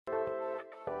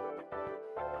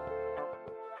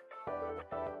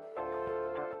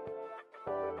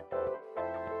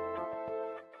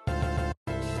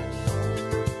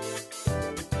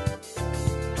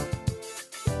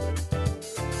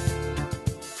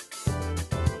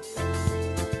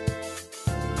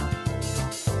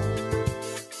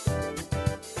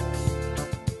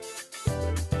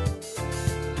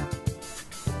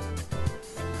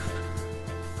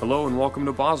Hello and welcome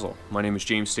to Basel. My name is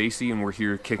James Stacy and we're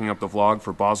here kicking up the vlog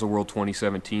for Baselworld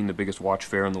 2017, the biggest watch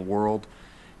fair in the world.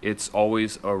 It's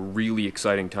always a really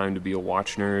exciting time to be a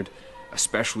watch nerd,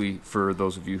 especially for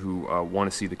those of you who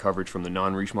want to see the coverage from the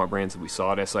non-Richemont brands that we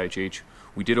saw at SIHH.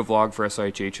 We did a vlog for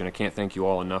SIHH and I can't thank you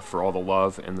all enough for all the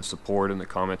love and the support and the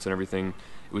comments and everything.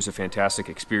 It was a fantastic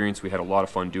experience. We had a lot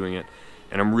of fun doing it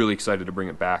and I'm really excited to bring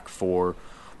it back for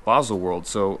Baselworld.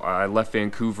 So I left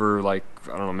Vancouver like, I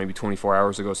don't know, maybe 24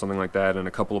 hours ago, something like that, and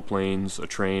a couple of planes, a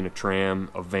train, a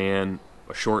tram, a van,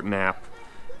 a short nap,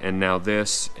 and now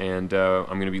this, and I'm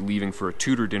going to be leaving for a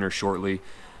Tudor dinner shortly.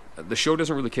 The show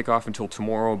doesn't really kick off until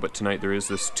tomorrow, but tonight there is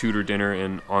this Tudor dinner,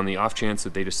 and on the off chance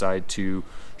that they decide to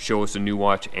show us a new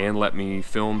watch and let me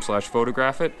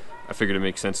film/photograph it, I figured it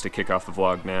makes sense to kick off the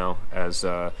vlog now, as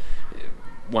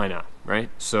why not, right?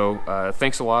 So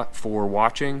thanks a lot for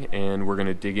watching, and we're going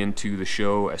to dig into the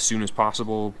show as soon as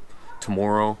possible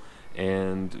tomorrow,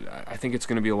 and I think it's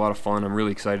going to be a lot of fun. I'm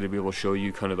really excited to be able to show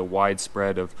you kind of the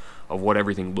widespread of what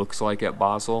everything looks like at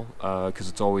Basel, because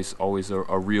it's always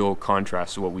a real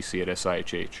contrast to what we see at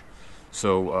SIHH.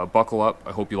 So buckle up.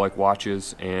 I hope you like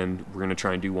watches, and we're going to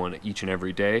try and do one each and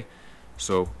every day.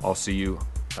 So I'll see you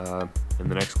in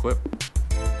the next clip.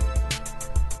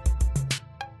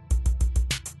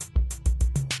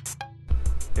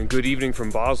 And good evening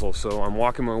from Basel. So I'm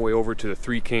walking my way over to the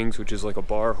Three Kings, which is like a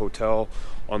bar hotel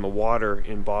on the water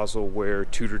in Basel, where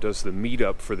Tudor does the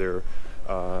meetup for their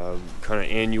kind of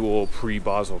annual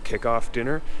pre-Basel kickoff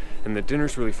dinner. And the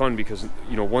dinner's really fun because,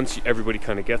 you know, once everybody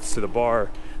kind of gets to the bar,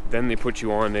 then they put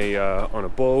you on a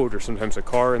boat or sometimes a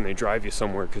car, and they drive you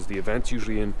somewhere because the event's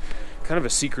usually in kind of a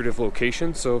secretive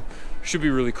location. So should be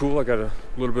really cool. I got a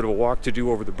little bit of a walk to do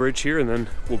over the bridge here, and then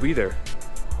we'll be there.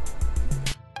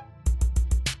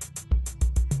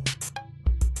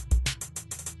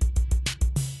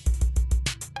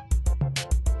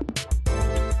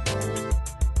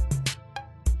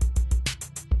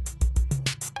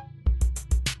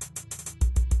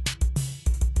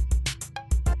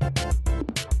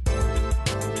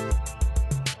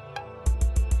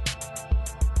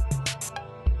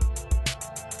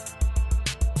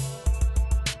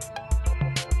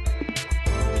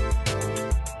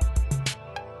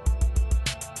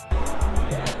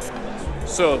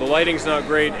 So the lighting's not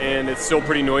great and it's still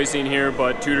pretty noisy in here,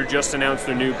 but Tudor just announced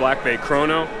their new Black Bay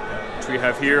Chrono, which we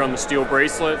have here on the steel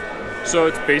bracelet. So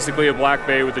it's basically a Black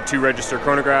Bay with a 2-register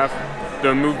chronograph.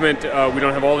 The movement, we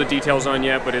don't have all the details on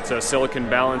yet, but it's a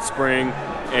silicon balance spring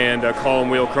and a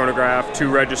column wheel chronograph,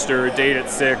 2-register, date at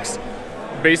 6.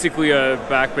 Basically a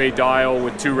Black Bay dial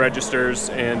with 2 registers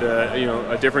and you know,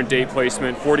 a different date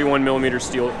placement, 41mm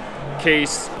steel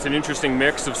case. It's an interesting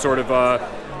mix of sort of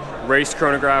race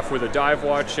chronograph with a dive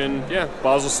watch, and yeah,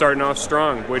 Basel's starting off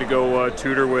strong. Way to go,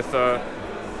 Tudor, with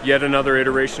yet another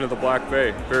iteration of the Black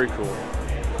Bay. Very cool.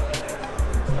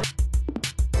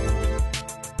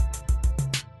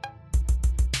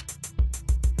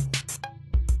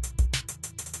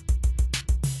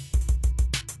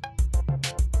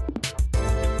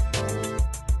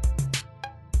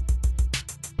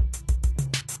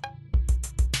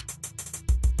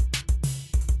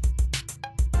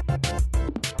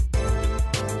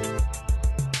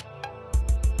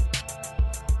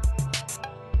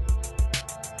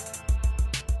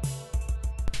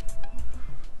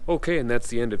 Okay, and that's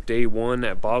the end of day 1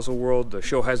 at Baselworld. The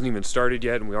show hasn't even started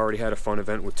yet, and we already had a fun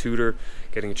event with Tudor,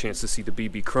 getting a chance to see the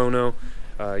BB Chrono,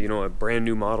 you know, a brand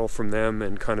new model from them,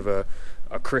 and kind of a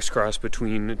crisscross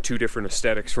between 2 different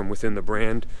aesthetics from within the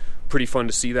brand. Pretty fun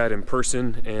to see that in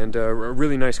person, and a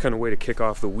really nice kind of way to kick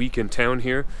off the week in town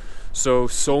here. So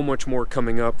much more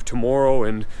coming up tomorrow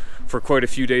and for quite a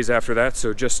few days after that,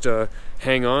 so just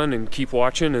hang on and keep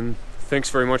watching, and thanks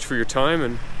very much for your time,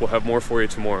 and we'll have more for you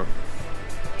tomorrow.